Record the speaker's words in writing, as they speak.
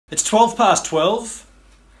It's 12 past 12.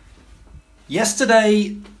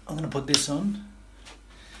 Yesterday, I'm going to put this on.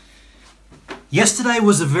 Yesterday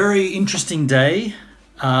was a very interesting day.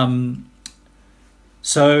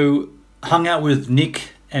 So hung out with Nick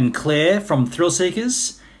and Claire from Thrill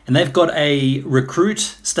Seekers, and they've got a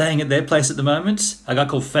recruit staying at their place at the moment, a guy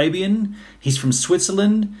called Fabian. He's from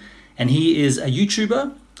Switzerland, and he is a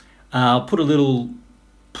YouTuber. I'll put a little...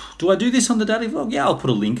 Do I do this on the daily vlog? Yeah, I'll put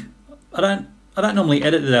a link. I don't normally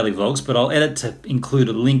edit the daily vlogs, but I'll edit to include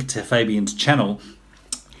a link to Fabian's channel.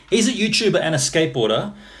 He's a YouTuber and a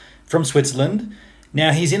skateboarder from Switzerland.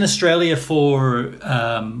 Now he's in Australia for,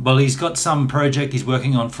 well, he's got some project he's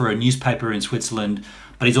working on for a newspaper in Switzerland,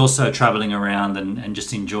 but he's also traveling around and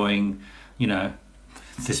just enjoying, you know,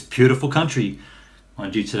 this beautiful country.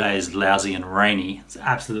 Mind you, today is lousy and rainy. It's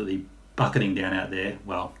absolutely bucketing down out there.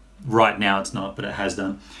 Well, right now it's not, but it has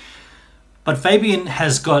done. But Fabian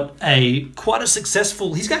has got quite a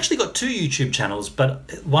successful, he's actually got 2 YouTube channels,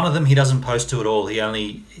 but one of them he doesn't post to at all.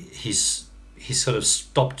 He's sort of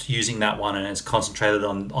stopped using that one and has concentrated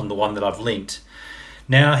on the one that I've linked.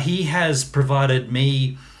 Now he has provided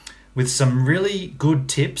me with some really good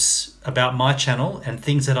tips about my channel and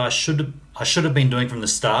things that I should have been doing from the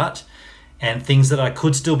start, and things that I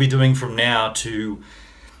could still be doing from now to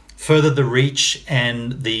further the reach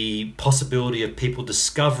and the possibility of people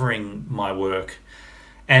discovering my work.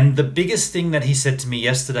 And the biggest thing that he said to me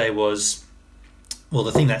yesterday was, well,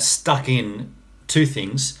 the thing that stuck in, 2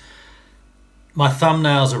 things. My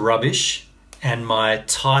thumbnails are rubbish and my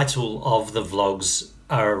title of the vlogs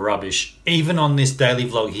are rubbish. Even on this daily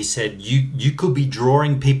vlog, he said, you could be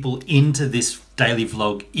drawing people into this daily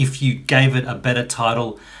vlog if you gave it a better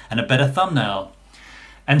title and a better thumbnail.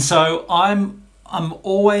 And so I'm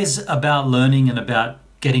always about learning and about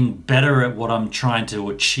getting better at what I'm trying to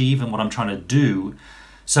achieve and what I'm trying to do.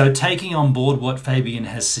 So taking on board what Fabian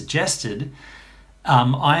has suggested,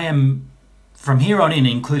 I am, from here on in,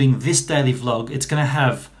 including this daily vlog, it's going to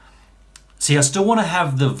have, see, I still want to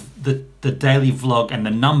have the daily vlog and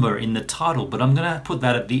the number in the title, but I'm going to put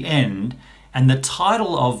that at the end, and the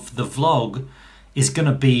title of the vlog is going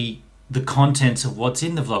to be the contents of what's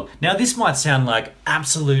in the vlog. Now, this might sound like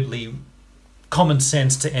absolutely common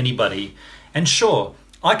sense to anybody, and sure,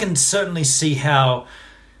 I can certainly see how,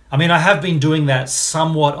 I mean, I have been doing that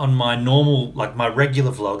somewhat on my normal, like my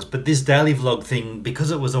regular vlogs, but this daily vlog thing, because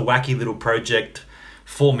it was a wacky little project,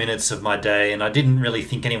 4 minutes of my day, and I didn't really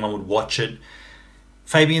think anyone would watch it,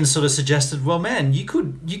 Fabian sort of suggested, well, man, you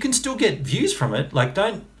can still get views from it. Like,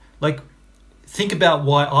 think about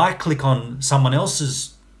why I click on someone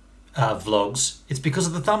else's vlogs. It's because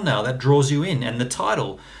of the thumbnail that draws you in and the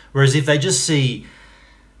title. Whereas if they just see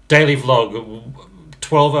daily vlog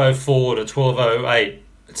 12:04 to 12:08,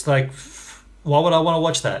 it's like, why would I want to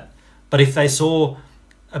watch that? But if they saw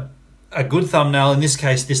a good thumbnail, in this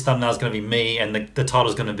case, this thumbnail is going to be me, and the title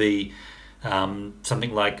is going to be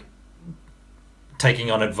something like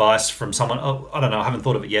taking on advice from someone. Oh, I don't know, I haven't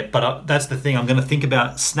thought of it yet, but that's the thing. I'm going to think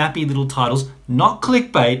about snappy little titles, not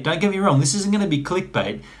clickbait. Don't get me wrong, this isn't going to be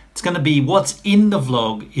clickbait. It's going to be what's in the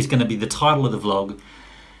vlog is going to be the title of the vlog.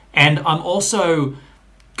 And I'm also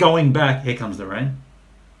going back. Here comes the rain.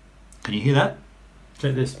 Can you hear that?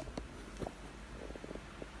 Check this.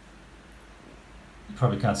 You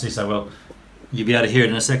probably can't see so well. You'll be able to hear it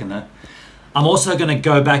in a second though. I'm also going to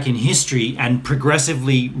go back in history and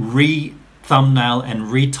progressively re-thumbnail and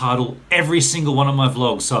retitle every single one of my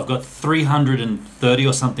vlogs. So I've got 330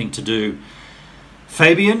 or something to do.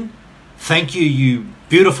 Fabian, thank you, you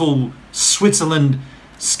beautiful Switzerland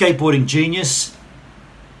skateboarding genius.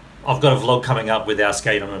 I've got a vlog coming up with our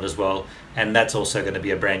skate on it as well, and that's also going to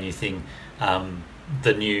be a brand new thing,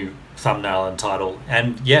 the new thumbnail and title.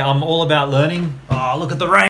 And yeah, I'm all about learning. Oh, look at the rain.